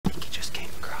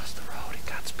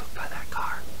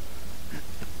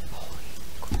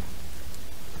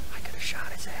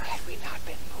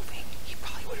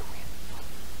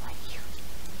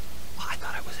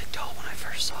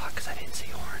can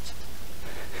see horns.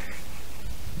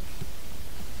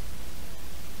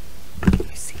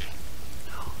 You see?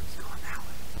 No, it's going that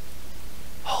way.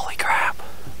 Holy crap.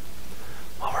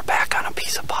 Well, we're back on a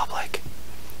piece of public.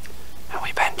 And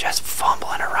we've been just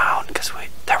fumbling around because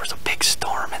there was a big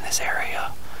storm in this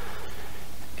area.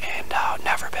 And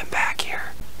never been back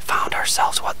here. Found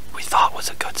ourselves what we thought was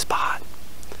a good spot.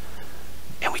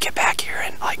 And we get back here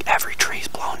and like every tree's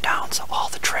blown down, so all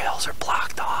the trails are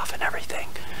blocked off and everything.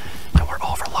 And we're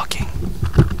overlooking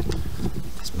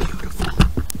this beautiful,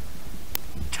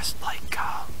 just like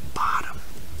bottom.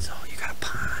 So you got a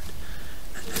pond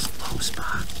and this low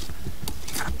spot.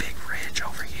 You got a big ridge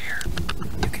over here.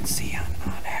 You can see on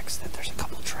X that there's a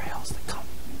couple trails that come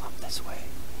up this way.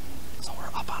 So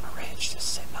we're up on a ridge just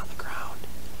sitting on the ground.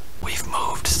 We've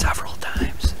moved several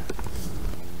times.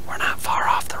 We're not far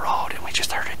off the road and we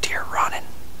just heard a deer running.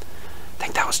 I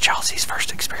think that was Chelsea's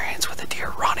first experience with a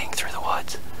deer running through the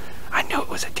woods. I knew it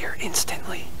was a deer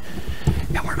instantly.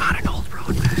 And we're on an old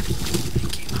road back.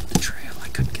 It came up the trail. I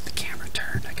couldn't get the camera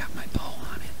turned. I got my bow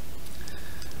on it.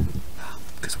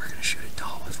 Because we're going to shoot a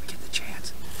doe if we get the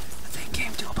chance. The thing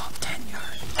came to about 10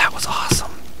 yards. That was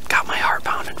awesome. Got my heart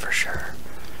pounding for sure.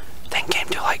 Thing came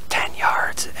to like 10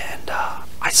 yards and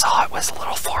I saw it was a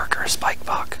little fork or a spike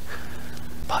buck.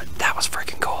 But that was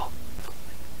freaking cool.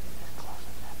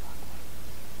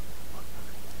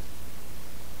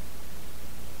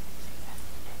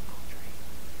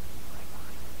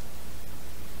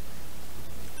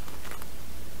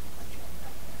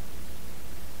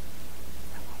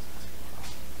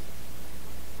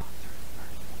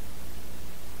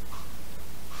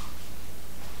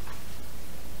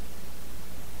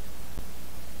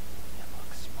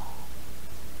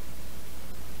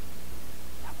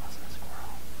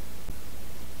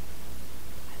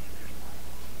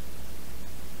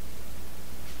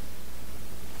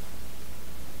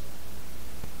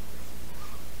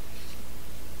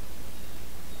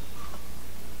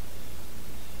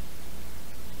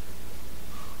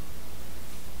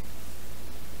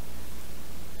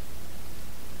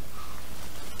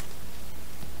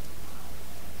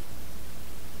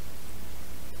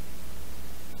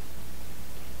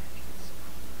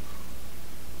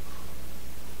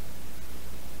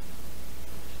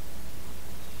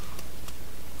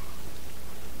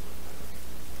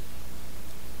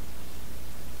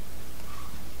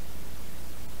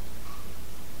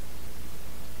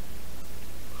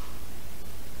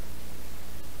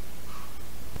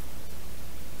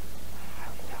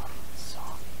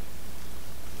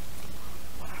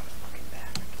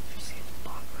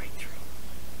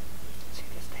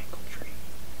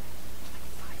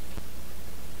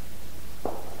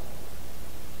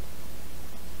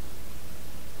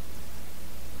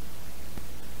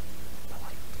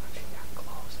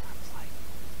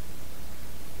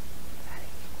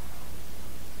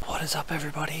 What is up,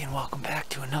 everybody, and welcome back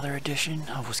to another edition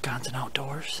of Wisconsin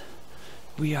Outdoors.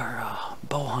 We are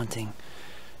bow hunting.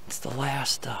 It's the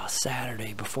last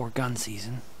Saturday before gun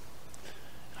season.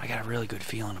 I got a really good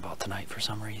feeling about tonight for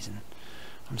some reason.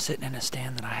 I'm sitting in a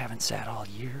stand that I haven't sat all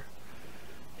year.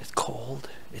 It's cold,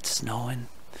 it's snowing.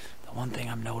 The one thing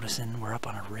I'm noticing, we're up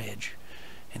on a ridge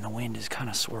and the wind is kind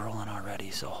of swirling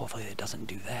already, so hopefully it doesn't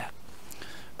do that.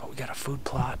 But we got a food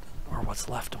plot, or what's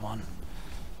left of one,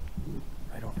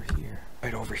 right over here.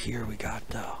 Right over here we got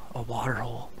a water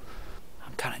hole.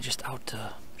 I'm kind of just out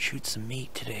to shoot some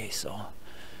meat today, so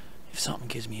if something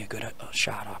gives me a good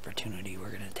shot opportunity,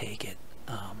 we're gonna take it.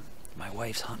 My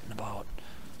wife's hunting about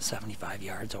 75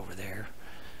 yards over there,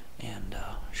 and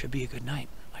should be a good night.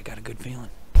 I got a good feeling.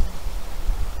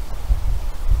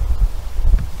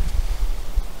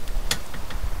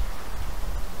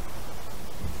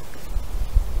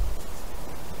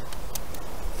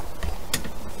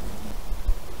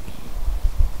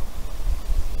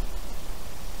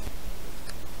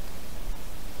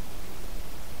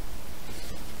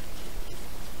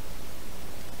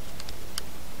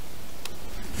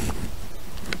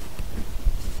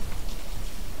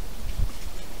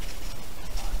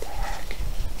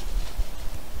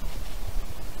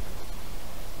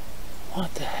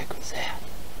 What the heck was that?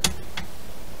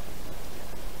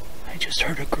 I just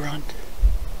heard a grunt.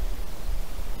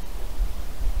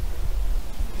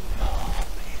 Oh,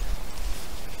 man.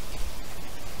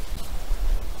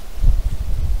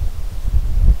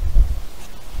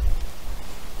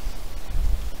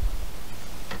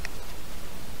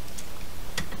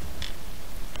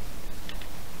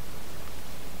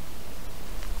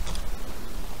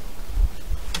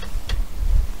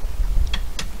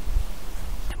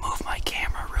 My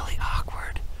camera really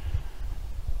awkward,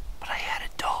 but I had a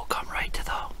doe come right to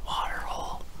the water hole.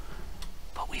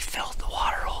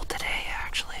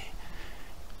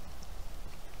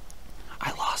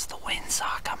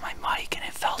 windsock on my mic and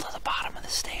it fell to the bottom of the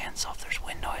stand, so if there's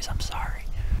wind noise, I'm sorry.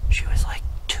 She was like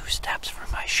 2 steps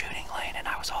from my shooting lane and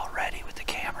I was all ready with the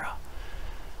camera.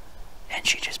 And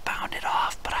she just bounded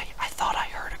off, but I thought I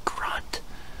heard a grunt.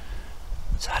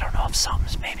 So I don't know if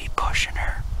something's maybe pushing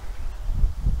her.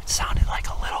 It sounded like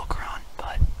a little grunt,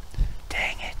 but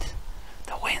dang it.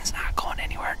 The wind's not going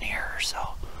anywhere near her,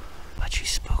 so. But she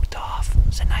spooked off. It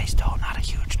was a nice doe, not a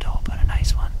huge doe, but a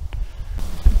nice one.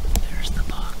 There's the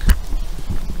buck.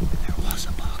 There was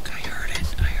a buck. I heard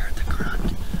it. I heard the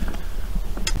grunt.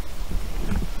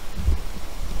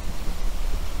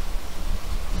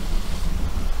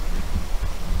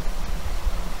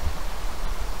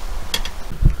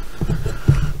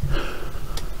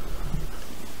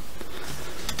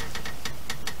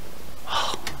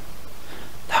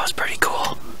 That was pretty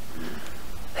cool.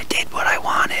 They did what I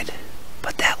wanted,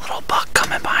 but that little buck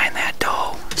coming behind that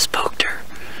doe spooked her.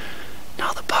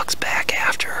 Now the buck's back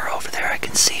after her over there. I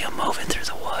can see him moving through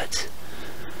the woods.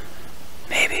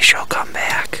 Maybe she'll come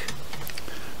back.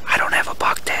 I don't have a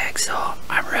buck tag, so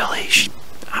I'm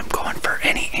going for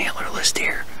any antlerless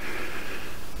deer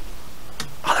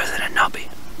other than a nubbie.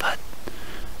 But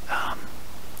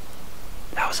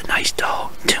that was a nice doe.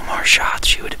 2 more shots,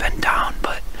 she would have been down,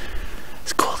 but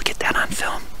it's cool to get that on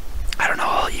film. I don't know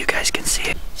how you guys can see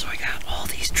it. So I got all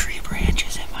these tree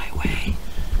branches in my way.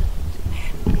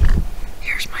 And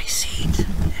here's my seat.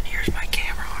 And here's my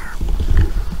camera arm.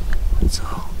 So,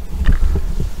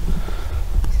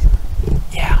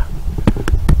 yeah.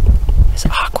 It's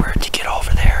awkward to get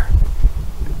over there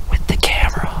with the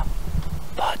camera.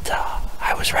 But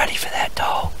I was ready for that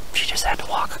doe. She just had to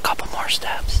walk a couple more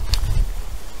steps.